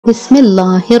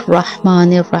Bismillahir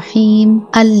Rahmanir Rahim.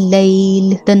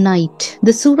 Al-Lail, the night.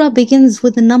 The surah begins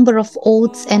with a number of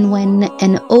oaths, and when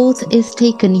an oath is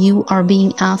taken, you are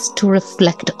being asked to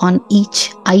reflect on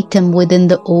each item within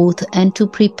the oath and to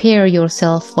prepare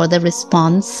yourself for the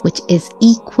response, which is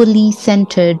equally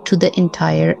centered to the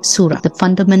entire surah. The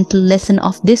fundamental lesson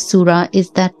of this surah is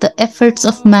that the efforts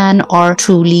of man are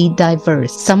truly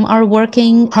diverse. Some are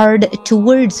working hard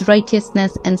towards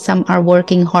righteousness, and some are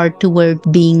working hard toward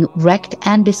being wrecked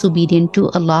and disobedient to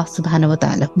Allah subhanahu wa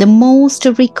ta'ala. The most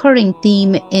recurring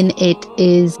theme in it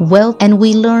is wealth, and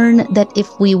we learn that if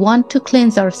we want to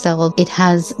cleanse ourselves, it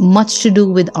has much to do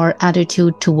with our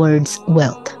attitude towards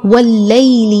wealth.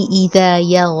 وَاللَّيْلِ إِذَا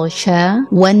يَغْشَى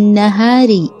وَالنَّهَارِ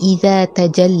إِذَا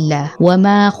تَجَلَّى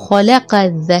وَمَا خَلَقَ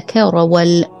الذَّكَرَ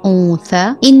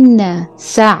وَالْأُنثَى إِنَّ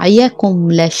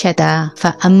سَعْيَكُمْ لَشَتَّى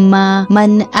فَأَمَّا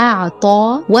مَنْ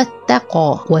أَعْطَى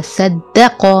واتقى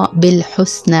وصدق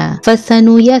بالحسنى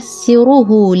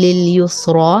فسنيسره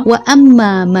لليسرى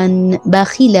وأما من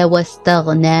بخل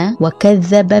واستغنى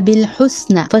وكذب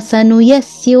بالحسنى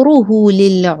فسنيسره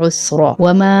للعسرى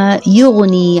وما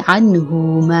يغني عنه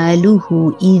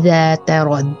ماله إذا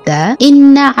تردى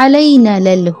إن علينا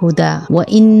للهدى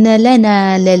وإن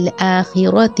لنا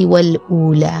للآخرة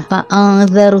والأولى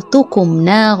فأنذرتكم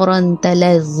نارا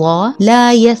تلظى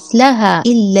لا يصلها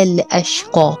إلا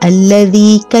الأشقى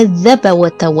الذي كذب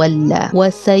وتولى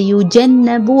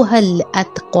وسيجنبها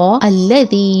الأتقى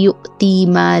الذي يؤتي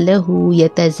ماله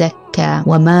يتزكى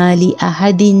وما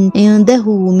لأحد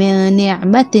عنده من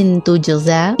نعمة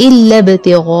تجزى إلا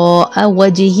ابتغاء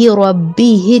وجه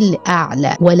ربه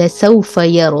الأعلى ولسوف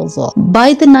يرضى.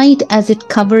 By the night as it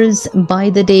covers, by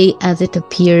the day as it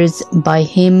appears, by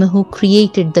him who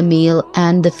created the male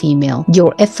and the female.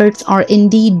 Your efforts are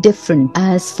indeed different.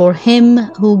 As for him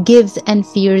who gives and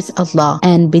fears Allah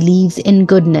and believes in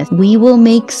goodness, we will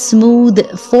make smooth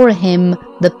for him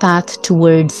the path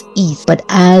towards ease. But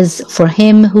as for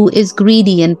him who is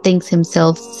greedy and thinks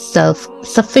himself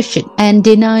self-sufficient and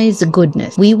denies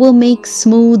goodness, we will make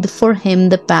smooth for him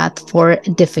the path for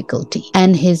difficulty,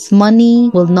 and his money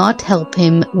will not help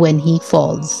him when he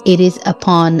falls. It is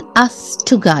upon us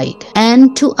to guide,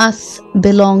 and to us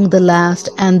belong the last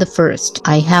and the first.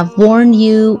 I have warned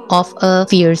you of a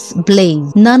fierce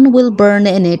blaze. None will burn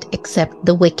in it except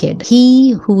the wicked,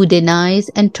 he who denies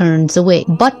and turns away,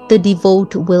 but the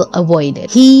devout will avoid it.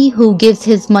 He who gives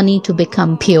his money to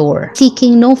become pure,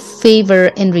 seeking no favor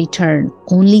in return,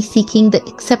 only seeking the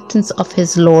acceptance of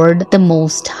his Lord the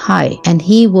Most High, and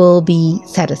he will be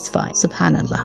satisfied. Subhanallah.